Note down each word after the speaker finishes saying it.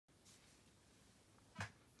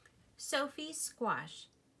Sophie's Squash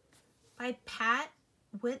by Pat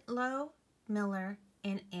Whitlow Miller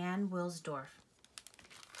and Ann Wilsdorf.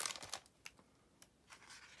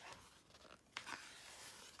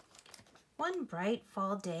 One bright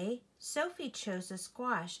fall day, Sophie chose a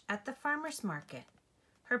squash at the farmer's market.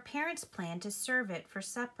 Her parents planned to serve it for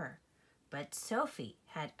supper, but Sophie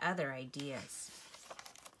had other ideas.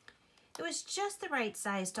 It was just the right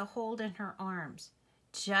size to hold in her arms,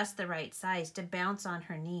 just the right size to bounce on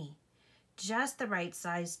her knee, just the right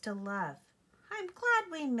size to love. "I'm glad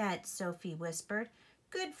we met," Sophie whispered.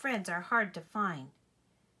 "Good friends are hard to find."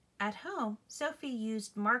 At home, Sophie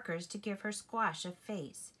used markers to give her squash a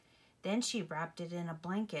face. Then she wrapped it in a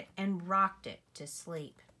blanket and rocked it to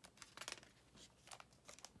sleep.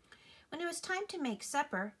 When it was time to make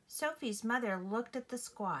supper, Sophie's mother looked at the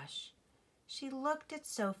squash. She looked at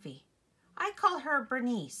Sophie. "I call her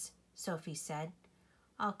Bernice," Sophie said.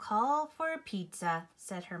 "I'll call for a pizza,"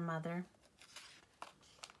 said her mother.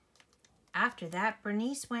 After that,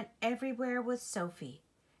 Bernice went everywhere with Sophie,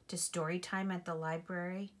 to story time at the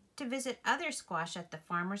library, to visit other squash at the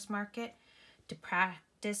farmer's market, to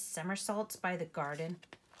practice somersaults by the garden.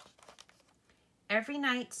 Every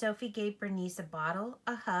night, Sophie gave Bernice a bottle,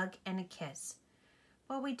 a hug, and a kiss.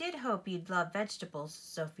 "Well, we did hope you'd love vegetables,"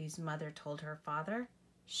 Sophie's mother told her father.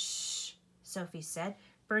 "Shh," Sophie said.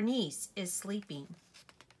 "Bernice is sleeping."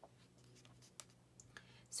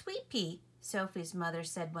 "Sweet pea," Sophie's mother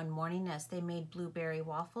said one morning as they made blueberry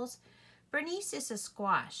waffles, "Bernice is a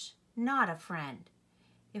squash, not a friend.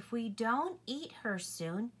 If we don't eat her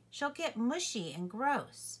soon, she'll get mushy and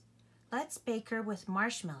gross. Let's bake her with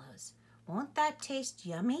marshmallows. Won't that taste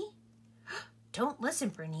yummy?" "Don't listen,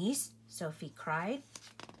 Bernice," Sophie cried.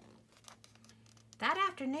 That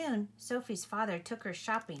afternoon, Sophie's father took her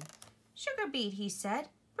shopping. "Sugar beet," he said,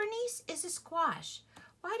 "Bernice is a squash.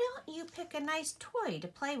 Why don't you pick a nice toy to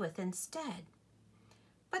play with instead?"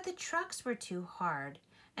 But the trucks were too hard,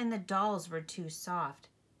 and the dolls were too soft.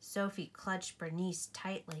 Sophie clutched Bernice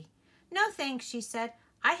tightly. "No thanks," she said.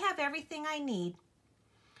 "I have everything I need."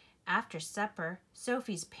 After supper,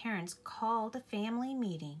 Sophie's parents called a family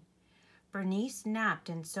meeting. Bernice napped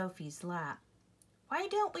in Sophie's lap. "Why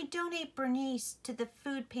don't we donate Bernice to the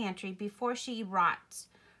food pantry before she rots?"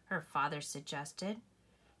 her father suggested.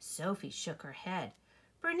 Sophie shook her head.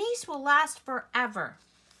 "Bernice will last forever."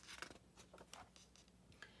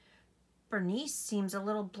 "Bernice seems a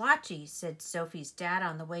little blotchy," said Sophie's dad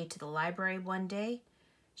on the way to the library one day.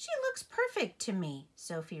 "She looks perfect to me,"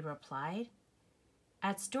 Sophie replied.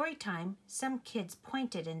 At story time, some kids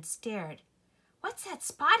pointed and stared. "What's that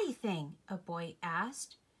spotty thing?" a boy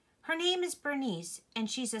asked. "Her name is Bernice,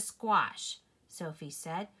 and she's a squash," Sophie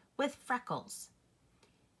said, "with freckles."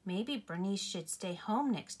 "Maybe Bernice should stay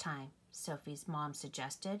home next time," Sophie's mom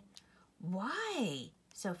suggested. "Why?"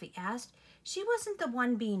 Sophie asked. "She wasn't the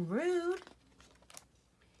one being rude."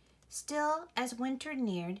 Still, as winter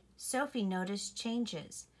neared, Sophie noticed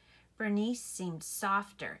changes. Bernice seemed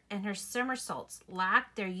softer, and her somersaults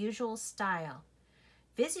lacked their usual style.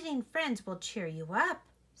 "Visiting friends will cheer you up,"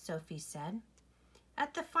 Sophie said.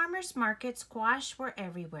 At the farmer's market, squash were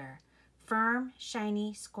everywhere. Firm,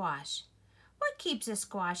 shiny squash. "What keeps a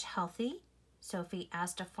squash healthy?" Sophie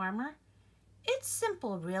asked a farmer. "It's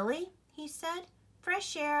simple, really," he said.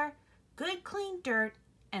 "Fresh air, good clean dirt,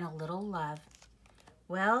 and a little love."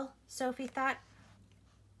 Well, Sophie thought,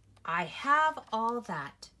 I have all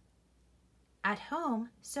that. At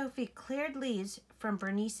home, Sophie cleared leaves from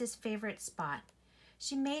Bernice's favorite spot.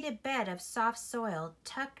 She made a bed of soft soil,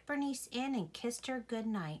 tucked Bernice in, and kissed her good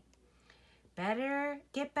night.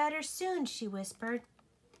 Get better soon," she whispered.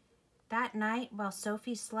 That night, while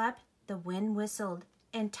Sophie slept, the wind whistled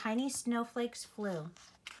and tiny snowflakes flew.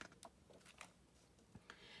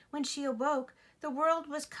 When she awoke, the world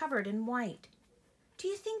was covered in white. "Do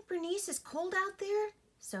you think Bernice is cold out there?"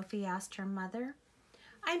 Sophie asked her mother.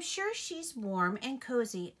 "I'm sure she's warm and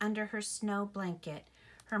cozy under her snow blanket,"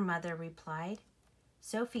 her mother replied.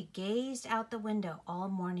 Sophie gazed out the window all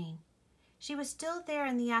morning. She was still there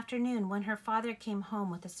in the afternoon when her father came home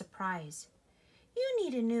with a surprise. "You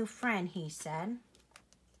need a new friend," he said.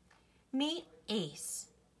 "Meet Ace."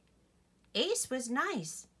 Ace was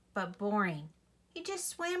nice, but boring. He just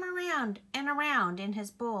swam around and around in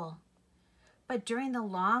his bowl. But during the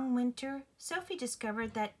long winter, Sophie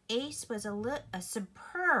discovered that Ace was a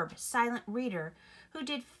superb silent reader who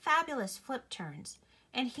did fabulous flip turns,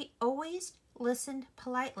 and he always listened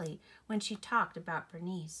politely when she talked about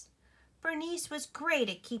Bernice. Bernice was great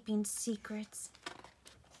at keeping secrets.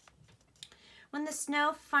 When the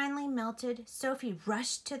snow finally melted, Sophie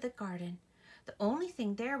rushed to the garden. The only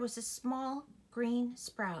thing there was a small green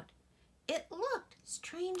sprout. It looked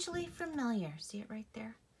strangely familiar. See it right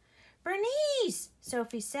there? Bernice,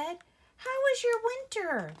 Sophie said, how was your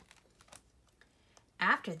winter?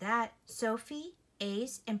 After that, Sophie,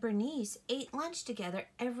 Ace, and Bernice ate lunch together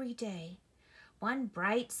every day. One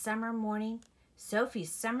bright summer morning, Sophie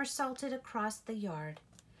somersaulted across the yard,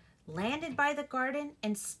 landed by the garden,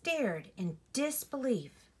 and stared in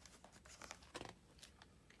disbelief.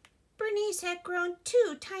 Bernice had grown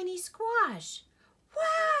 2 tiny squash.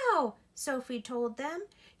 Wow, Sophie told them.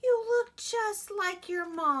 You look just like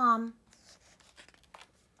your mom.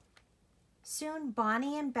 Soon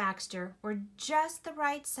Bonnie and Baxter were just the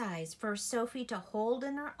right size for Sophie to hold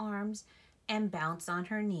in her arms and bounce on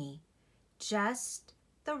her knee. Just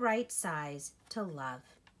the right size to love.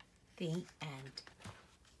 The end.